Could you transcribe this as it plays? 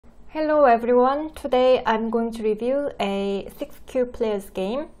Hello everyone, today I'm going to review a 6Q players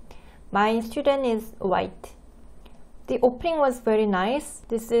game. My student is white. The opening was very nice.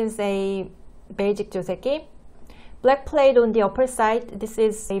 This is a basic joseki. Black played on the upper side. This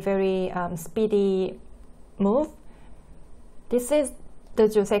is a very speedy move. This is the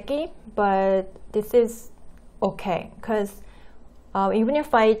joseki, but this is okay because even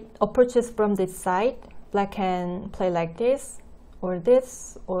if I approaches from this side, black can play like this or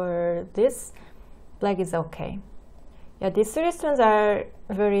this or this. Black is okay. Yeah, these three stones are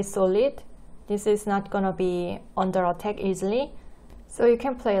very solid. This is not gonna be under attack easily, so you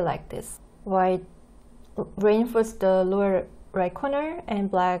can play like this. White reinforced the lower right corner and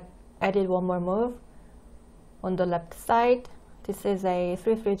black added one more move on the left side. This is a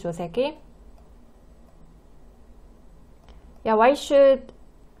 3-3 joseki. Yeah, white should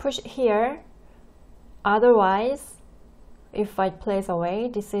push here, otherwise if white plays away,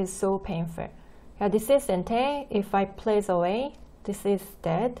 this is so painful. Yeah, this is sente. If white plays away, this is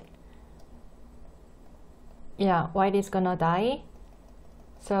dead. Yeah, white is gonna die.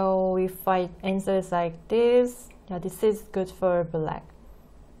 So if white answers like this, yeah, this is good for black.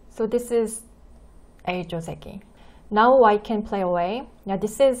 So this is a joseki. Now white can play away. Yeah,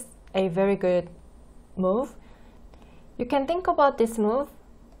 this is a very good move. You can think about this move.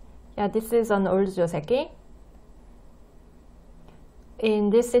 Yeah, this is an old joseki.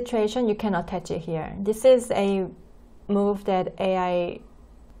 In this situation, you can attach it here. This is a move that AI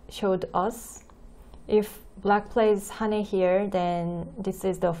showed us. If black plays hane here, then this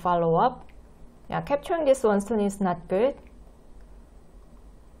is the follow-up. Yeah, capturing this one stone is not good.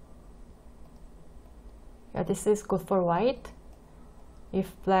 Yeah, this is good for white.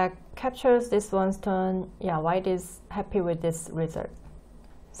 If black captures this one stone, yeah, white is happy with this result.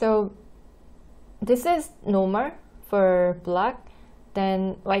 So this is normal for black.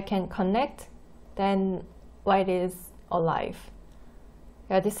 Then white can connect, then white is alive.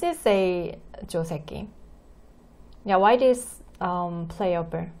 Yeah, this is a joseki. Yeah, white is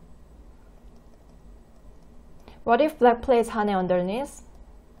playable. What if black plays hane underneath?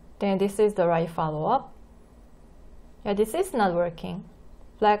 Then this is the right follow-up. Yeah, this is not working.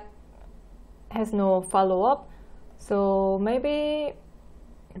 Black has no follow-up, so maybe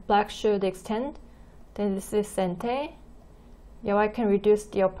black should extend. Then this is sente. Yeah, white can reduce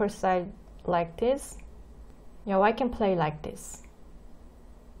the upper side like this. Yeah, white can play like this.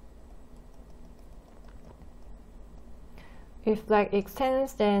 If black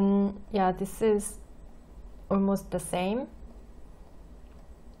extends, then yeah, this is almost the same.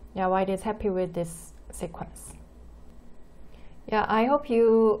 Yeah, white is happy with this sequence. Yeah, I hope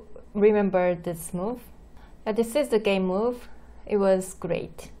you remember this move. Yeah, this is the game move. It was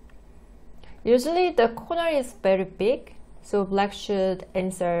great. Usually the corner is very big, so black should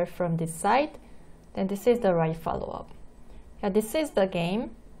answer from this side. Then this is the right follow-up. Yeah, this is the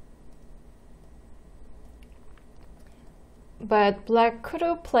game. But black could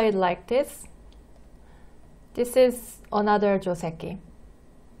have played like this. This is another joseki.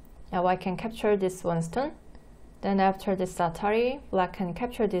 Yeah, white can capture this one stone. Then after this atari, black can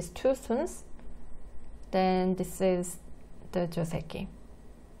capture these two stones. Then this is the joseki.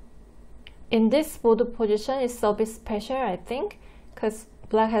 In this board position, it's a bit special, I think, because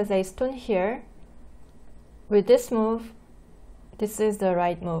black has a stone here. With this move, this is the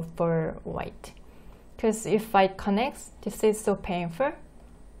right move for white. Because if white connects, this is so painful.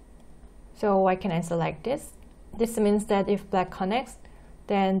 So white can answer like this. This means that if black connects,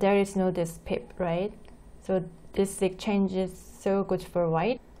 then there is no this pip, right? So this exchange is so good for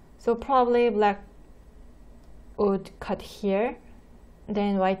white. So probably black would cut here.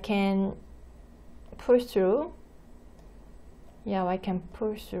 Then white can push through. Yeah, I can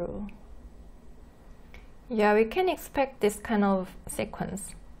push through. Yeah, we can expect this kind of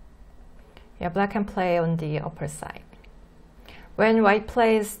sequence. Yeah, black can play on the upper side. When white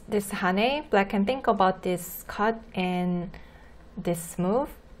plays this hane, black can think about this cut and this move,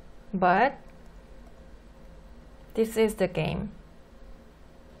 but this is the game.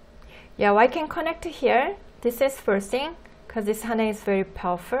 Yeah, white can connect here. This is first thing, because this hane is very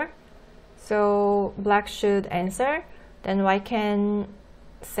powerful. So black should answer, then white can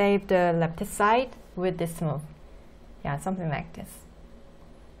save the left side with this move. Yeah, something like this.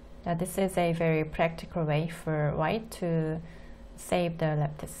 Yeah, this is a very practical way for white to save the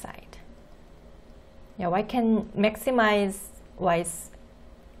left side. Yeah, white can maximize white's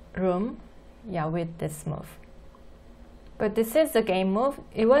room, yeah, with this move. But this is the game move.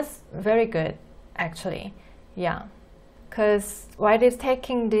 It was very good, actually. Yeah, because white is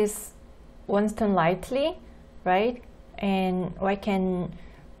taking this one stone lightly, right? And white can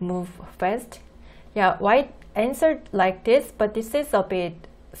move fast. Yeah, white answered like this, but this is a bit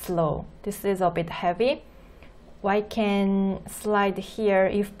slow. This is a bit heavy. White can slide here.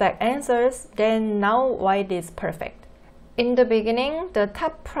 If black answers, then now white is perfect. In the beginning, the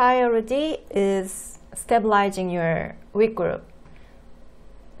top priority is stabilizing your weak group.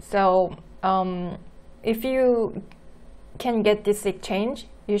 So if you can get this exchange,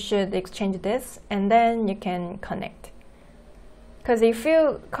 you should exchange this and then you can connect. Because if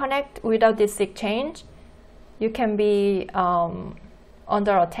you connect without this exchange, you can be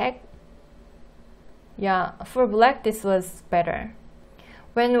under attack. Yeah, for black this was better.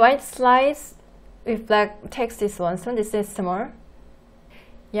 When white slides, if black takes this one stone, this is small.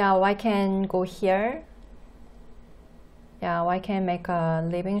 Yeah, white can go here. Yeah, white can make a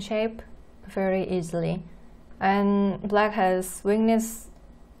living shape very easily. And black has weakness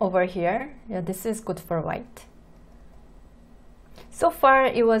over here. Yeah, this is good for white. So far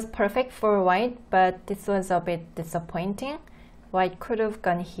it was perfect for white, but this was a bit disappointing. White could have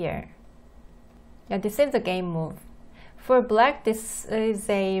gone here. Yeah, this is the game move. For black, this is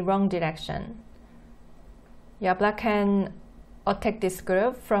a wrong direction. Yeah, black can attack this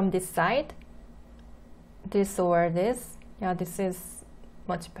group from this side. This or this. Yeah, this is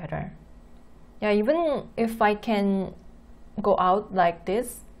much better. Yeah, even if I can go out like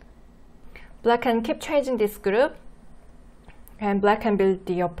this, black can keep changing this group, and black can build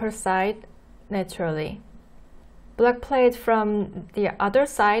the upper side naturally. Black played from the other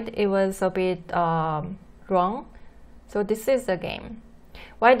side, it was a bit wrong. So this is the game.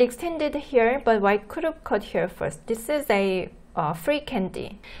 White extended here, but white could have cut here first. This is a free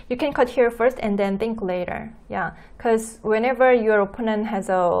candy. You can cut here first and then think later. Yeah, because whenever your opponent has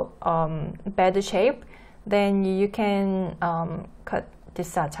a bad shape, then you can cut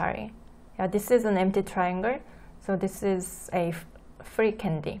this Atari. Yeah, this is an empty triangle, so this is a free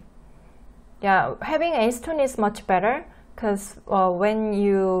candy. Yeah, having a stone is much better because when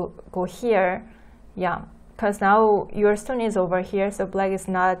you go here, yeah, because now your stone is over here, so black is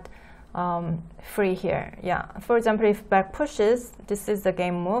not free here. Yeah, for example, if black pushes, this is the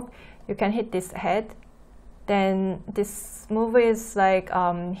game move. You can hit this head. Then this move is like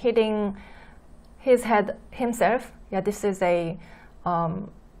hitting his head himself. Yeah, this is a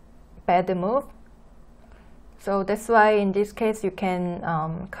bad move. So that's why in this case you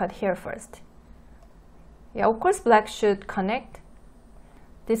can cut here first. Yeah, of course black should connect.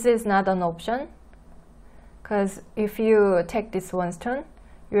 This is not an option because if you take this one stone,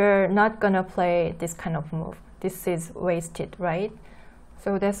 you're not gonna play this kind of move. This is wasted, right?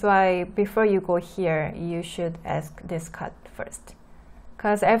 So that's why before you go here, you should ask this cut first.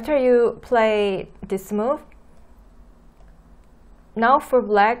 Because after you play this move, now for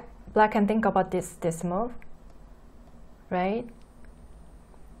black, black can think about this move, right?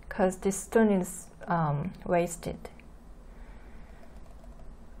 Because this stone is wasted.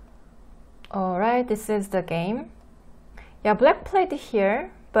 Alright, this is the game. Yeah, black played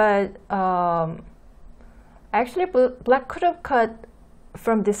here, but actually black could have cut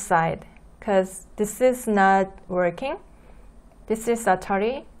from this side because this is not working. This is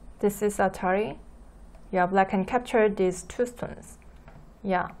Atari, this is Atari. Yeah, black can capture these two stones.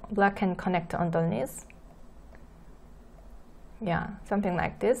 Yeah, black can connect underneath. Yeah, something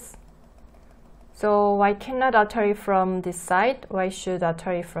like this. So white cannot Atari from this side, white should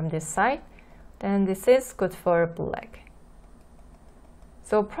Atari from this side. Then this is good for black.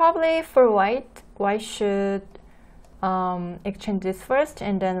 So probably for white, white should exchange this first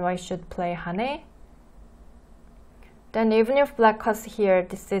and then white should play Hane. Then even if black cuts here,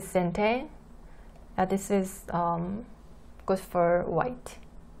 this is Sente. Yeah, this is good for white.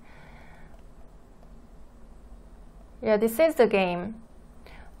 Yeah, this is the game.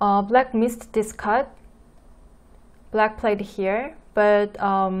 Black missed this cut. Black played here, but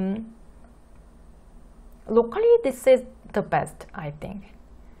locally this is the best, I think.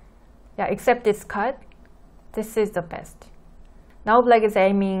 Yeah, except this cut, this is the best. Now black is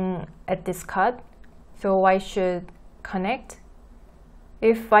aiming at this cut, so white should connect.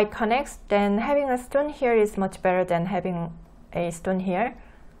 If white connects, then having a stone here is much better than having a stone here.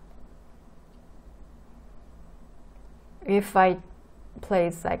 If white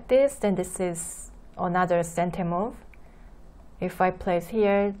plays like this, then this is another Sente move. If white plays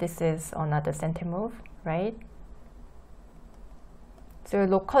here, this is another Sente move, right? So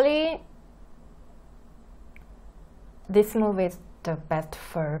locally, this move is the best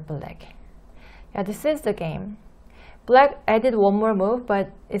for black. Yeah, this is the game. Black added one more move,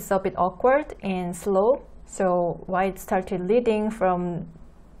 but it's a bit awkward and slow. So white started leading from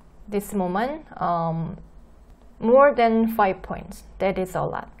this moment. more than 5 points. That is a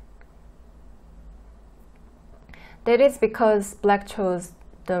lot. That is because black chose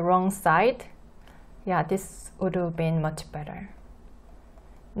the wrong side. Yeah, this would have been much better.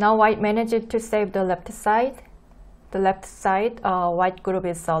 Now white managed to save the left side. The left side, white group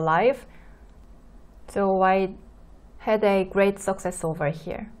is alive. So white had a great success over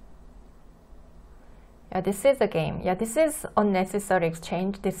here. Yeah, this is a game. Yeah, this is unnecessary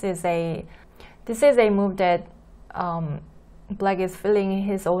exchange. This is a move that black is feeling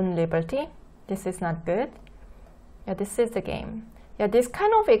his own liberty. This is not good. Yeah, this is the game. Yeah, this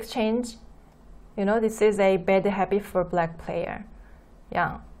kind of exchange, you know, this is a bad habit for black player.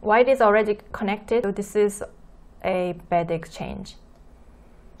 Yeah, white is already connected, so this is a bad exchange.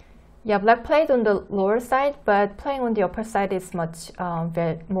 Yeah, black played on the lower side, but playing on the upper side is much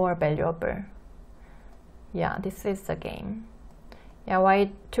more valuable. Yeah, this is the game. Yeah,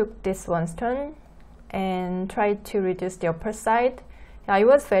 white took this one stone and tried to reduce the upper side. Yeah, it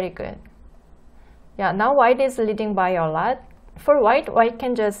was very good. Yeah, now white is leading by a lot. For white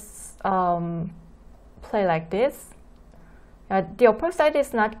can just play like this. The upper side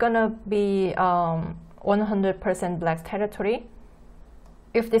is not gonna be 100% black's territory.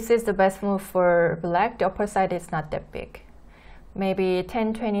 If this is the best move for black, the upper side is not that big. Maybe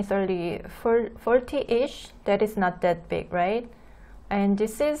 10, 20, 30, 40-ish. That is not that big, right? And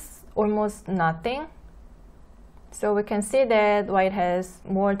this is almost nothing. So we can see that white has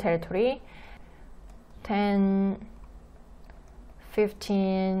more territory. 10,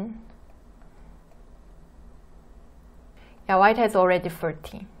 15. Yeah, white has already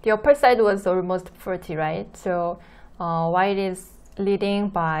 40. The upper side was almost 40, right? So white is leading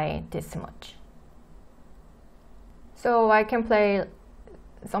by this much. So I can play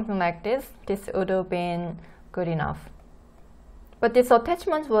something like this. This would have been good enough. But this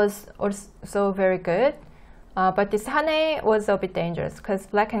attachment was also very good. But this hane was a bit dangerous because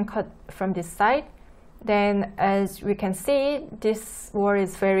black can cut from this side. Then as we can see, this wall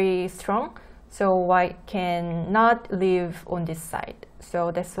is very strong. So white cannot live on this side.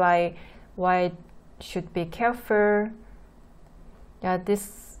 So that's why white should be careful. Yeah,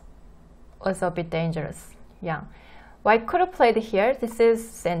 this was a bit dangerous. Yeah, white could have played here. This is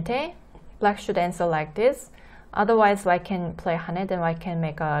sente. Black should answer like this. Otherwise, white can play hane, then white can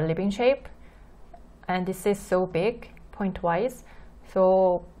make a living shape. And this is so big, point-wise.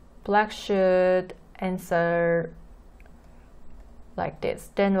 So black should answer like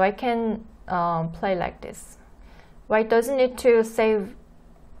this. Then white can play like this. White doesn't need to save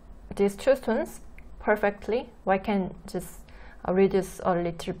these two stones perfectly. White can just reduce a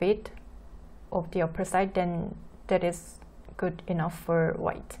little bit of the upper side, then that is good enough for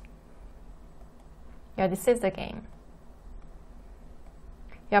white. Yeah, this is the game.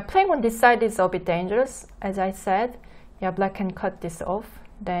 Yeah, playing on this side is a bit dangerous, as I said. Yeah, black can cut this off.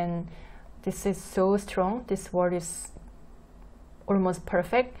 Then this is so strong. This wall is almost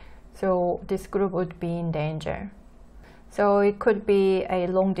perfect. So this group would be in danger. So it could be a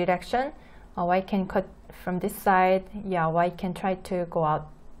long direction. White can cut from this side. Yeah, white can try to go out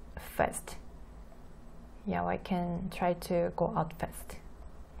fast. Yeah, white can try to go out fast.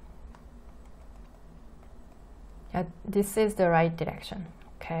 Yeah, this is the right direction.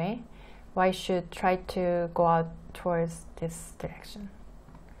 Okay, white should try to go out towards this direction.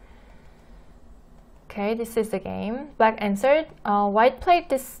 Okay, this is the game. Black answered. White played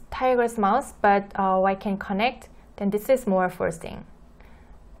this tiger's mouse, but white can connect. Then this is more forcing.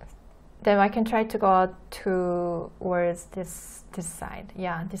 Then I can try to go out towards this side.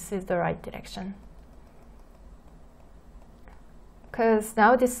 Yeah, this is the right direction. Because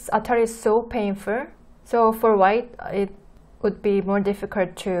now this atari is so painful. So for white, it would be more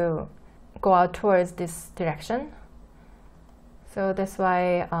difficult to go out towards this direction. So that's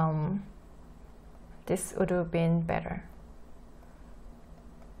why this would have been better.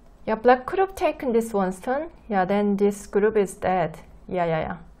 Yeah, black could have taken this one stone. Yeah, then this group is dead.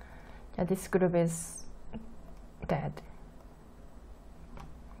 Yeah, this group is dead.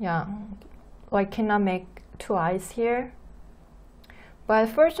 Yeah, white cannot make two eyes here. But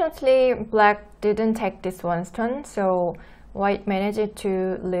fortunately, black didn't take this one stone, so white managed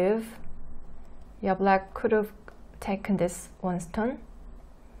to live. Yeah, black could have taken this one stone.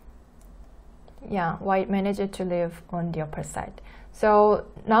 Yeah, white managed to live on the upper side. So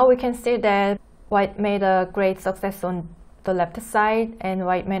now we can see that white made a great success on the left side and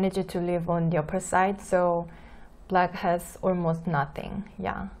white managed to live on the upper side. So black has almost nothing.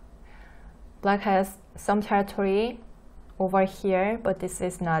 Yeah, black has some territory over here, but this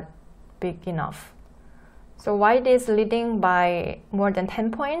is not big enough. So white is leading by more than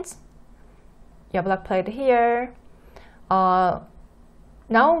 10 points. yeah, black played here.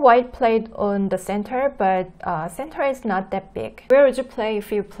 Now white played on the center, but center is not that big. Where would you play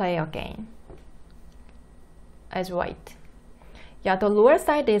if you play again as white? Yeah, the lower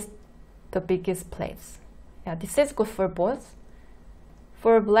side is the biggest place. Yeah, this is good for both.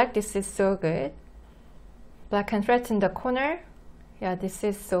 For black, this is so good. Black can threaten the corner. Yeah, this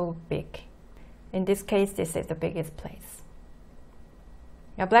is so big. In this case, this is the biggest place.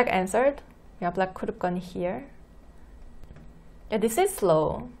 Yeah, black answered. Yeah, black could have gone here. Yeah, this is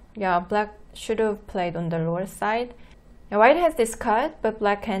slow. Yeah, black should have played on the lower side. Yeah, white has this cut, but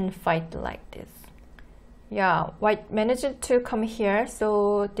black can fight like this. Yeah, white managed to come here,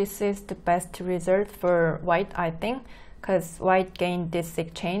 so this is the best result for white, I think, because white gained this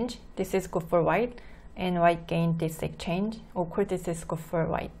exchange. This is good for white, and white gained this exchange. Of course, this is good for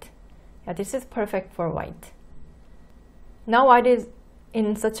white. Yeah, this is perfect for white. Now white is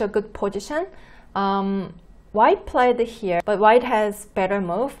in such a good position. White played here, but white has better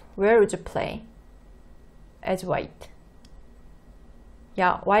move. Where would you play as white?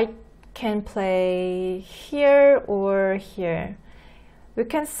 Yeah, white can play here or here. We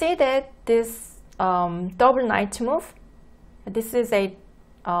can see that this double knight move. This is a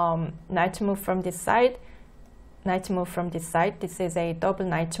knight move from this side. Knight move from this side. This is a double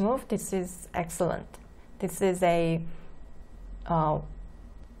knight move. This is excellent. This is a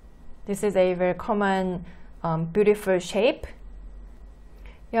very common beautiful shape.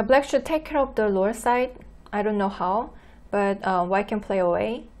 Yeah, black should take care of the lower side. I don't know how, but white can play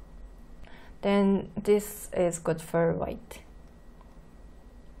away. Then this is good for white.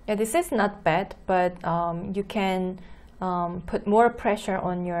 Yeah, this is not bad, but you can put more pressure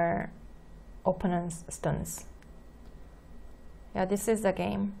on your opponent's stones. Yeah, this is the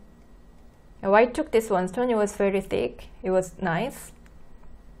game. Yeah, white took this one stone. It was very thick. It was nice.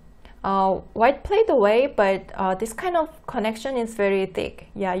 White played away, but this kind of connection is very thick.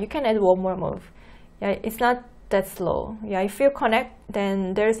 Yeah, you can add one more move. Yeah, it's not that slow. Yeah, if you connect,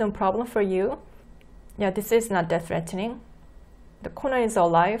 then there is no problem for you. Yeah, this is not that threatening. The corner is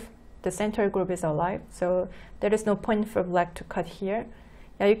alive. The center group is alive. So there is no point for black to cut here.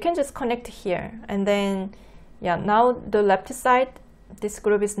 Yeah, you can just connect here. And then, yeah, now the left side, this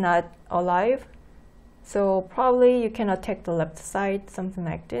group is not alive. So probably you can attack the left side, something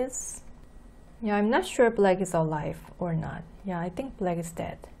like this. Yeah, I'm not sure black is alive or not. Yeah, I think black is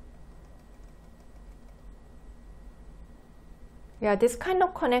dead. Yeah, this kind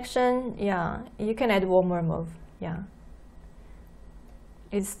of connection, yeah, you can add one more move. Yeah,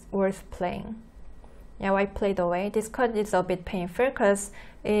 it's worth playing. Yeah, white played away. This cut is a bit painful because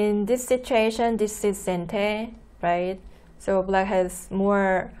in this situation, this is sente, right? So black has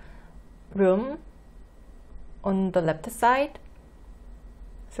more room on the left side,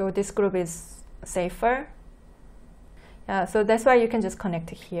 so this group is safer. Yeah, so that's why you can just connect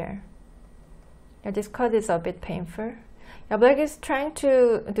here. Yeah, this cut is a bit painful. Yeah, black is trying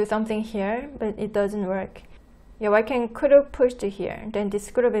to do something here, but it doesn't work. Yeah, white could have pushed here. Then this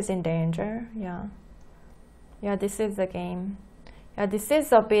group is in danger. Yeah, yeah, this is the game. Yeah, this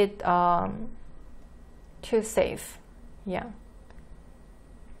is a bit too safe. Yeah.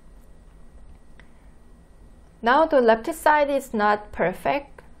 Now the left side is not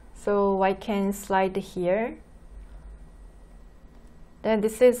perfect, so white can slide here. Then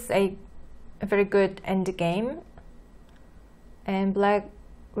this is a very good end game, and black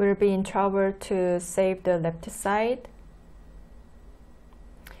will be in trouble to save the left side.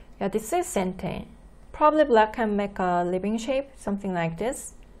 Yeah, this is sente. Probably black can make a living shape, something like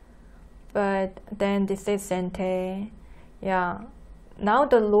this. But then this is sente. Yeah, now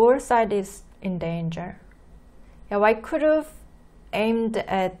the lower side is in danger. Yeah, white could have aimed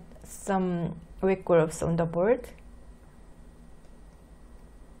at some weak groups on the board.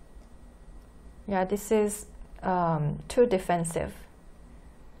 Yeah, this is too defensive.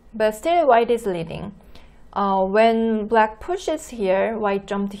 But still white is leading. When black pushes here, white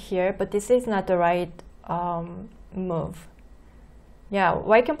jumped here, but this is not the right move. Yeah,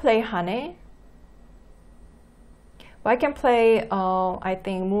 white can play hane. White can play, I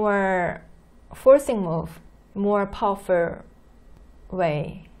think, more forcing move, more powerful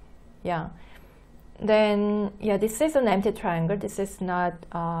way. Yeah. Then, yeah, this is an empty triangle. This is not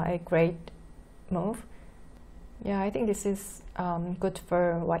a great move. Yeah, I think this is good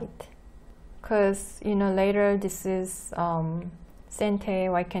for white. Because, you know, later this is sente,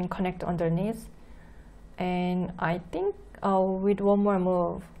 white can connect underneath. And I think with one more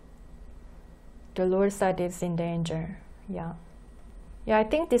move, the lower side is in danger. Yeah. Yeah, I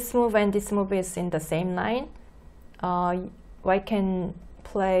think this move and this move is in the same line. White can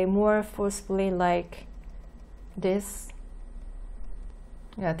play more forcefully like this.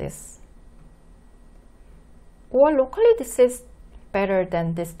 Yeah, this. Or locally this is better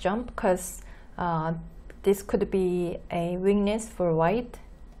than this jump, because this could be a weakness for white.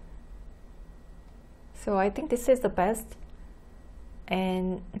 So I think this is the best,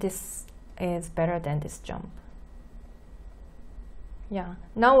 and this is better than this jump. Yeah,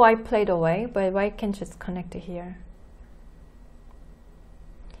 now white played away, but white can just connect here.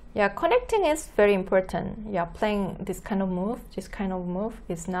 Yeah, connecting is very important. Yeah, playing this kind of move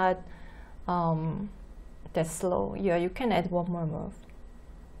is not that slow. Yeah, you can add one more move.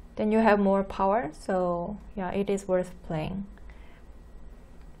 Then you have more power, so yeah, it is worth playing.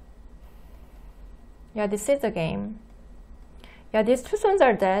 Yeah, this is the game. Yeah, these two stones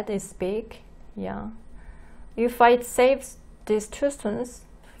are dead, it's big. Yeah. If white saves these two stones,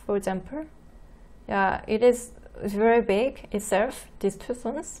 for example, yeah, it is very big itself, these two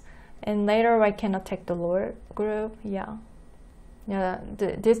stones, and later I can attack the lower group. Yeah. Yeah,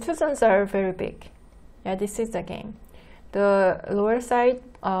 these two stones are very big. Yeah, this is the game. The lower side,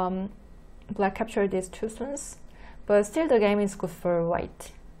 black captured these two stones, but still the game is good for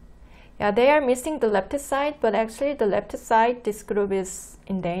white. Yeah, they are missing the left side, but actually the left side, this group is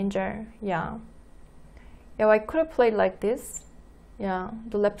in danger. Yeah. Yeah, I could have played like this. Yeah,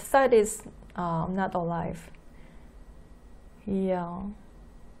 the left side is not alive. Yeah.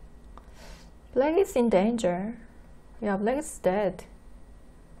 Black is in danger. Yeah, black is dead.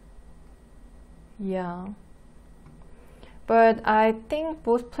 Yeah. But I think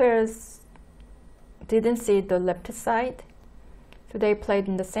both players didn't see the left side. So they played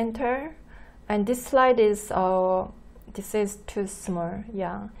in the center, and this slide is this is too small.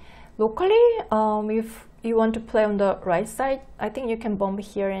 Yeah, locally, if you want to play on the right side, I think you can bump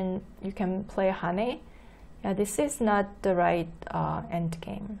here and you can play Hane. Yeah, this is not the right end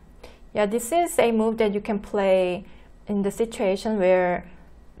game. Yeah, this is a move that you can play in the situation where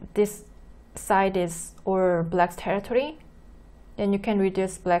this side is or black's territory. Then you can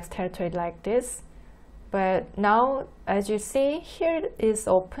reduce black's territory like this. But now, as you see, here is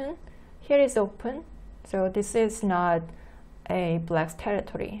open, here is open. So this is not a black's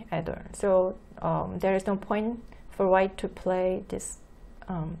territory either. So there is no point for white to play this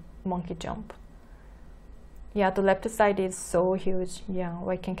monkey jump. Yeah, the left side is so huge. Yeah,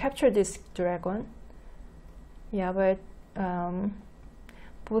 white can capture this dragon. Yeah, but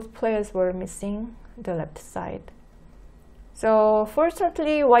both players were missing the left side. So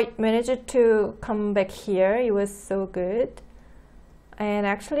fortunately, white managed to come back here. It was so good. And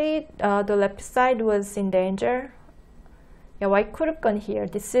actually, the left side was in danger. Yeah, white could have gone here.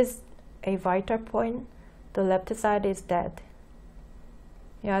 This is a vital point. The left side is dead.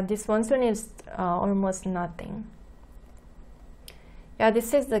 Yeah, this one stone is almost nothing. Yeah,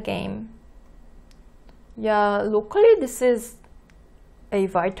 this is the game. Yeah, locally, this is a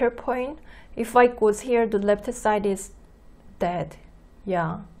vital point. If white goes here, the left side is dead.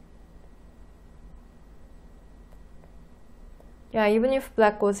 Yeah. Yeah, even if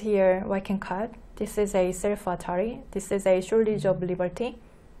black goes here, white can cut. This is a self-Atari. This is a shortage of liberty.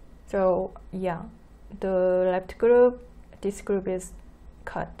 So yeah, the left group, this group is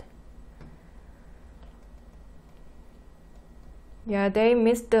cut. Yeah, they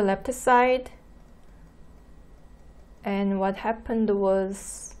missed the left side. And what happened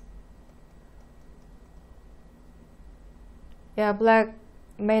was, yeah, black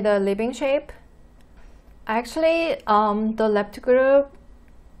made a living shape. Actually, the left group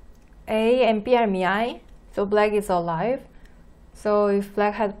A and B are Miai, so black is alive. So if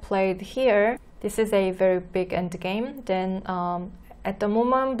black had played here, this is a very big endgame. Then at the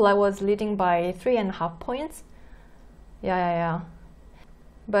moment, black was leading by 3.5 points. Yeah.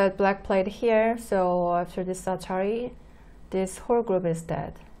 But black played here, so after this Atari, this whole group is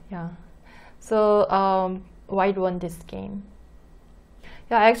dead. Yeah. So white won this game.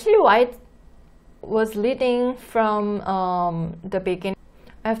 Yeah, actually white was leading from the beginning.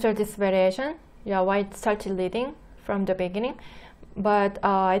 After this variation, yeah, white started leading from the beginning. But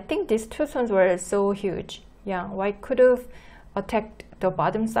I think these two stones were so huge. Yeah, white could have attacked the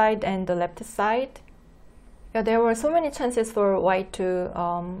bottom side and the left side. Yeah, there were so many chances for white to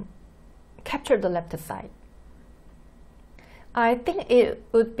capture the left side. I think it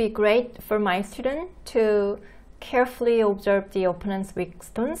would be great for my student to carefully observe the opponent's weak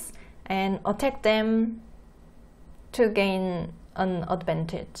stones and attack them to gain an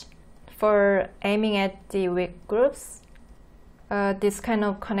advantage. For aiming at the weak groups, this kind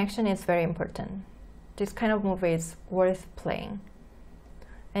of connection is very important. This kind of move is worth playing.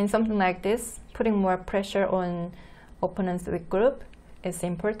 And something like this, putting more pressure on opponent's weak group, is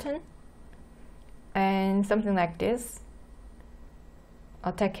important, and something like this,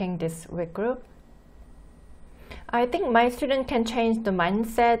 attacking this weak group. I think my student can change the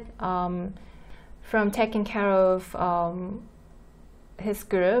mindset from taking care of his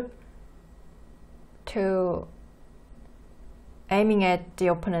group to aiming at the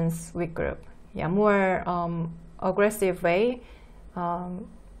opponent's weak group. Yeah, more aggressive way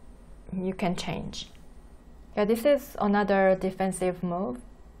you can change. Yeah, this is another defensive move.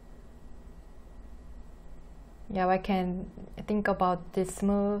 Yeah, I can think about this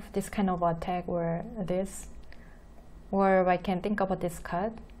move, this kind of attack, or this. Or I can think about this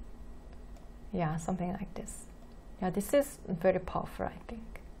cut. Yeah, something like this. Yeah, this is very powerful, I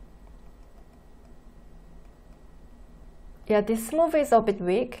think. Yeah, this move is a bit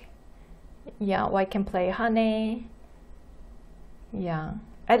weak. Yeah, white can play Hane. Yeah,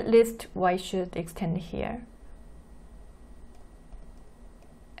 at least white should extend here.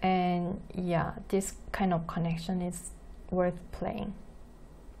 And yeah, this kind of connection is worth playing.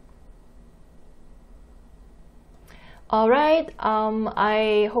 Alright,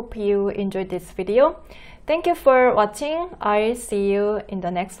 I hope you enjoyed this video. Thank you for watching. I'll see you in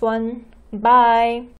the next one. Bye!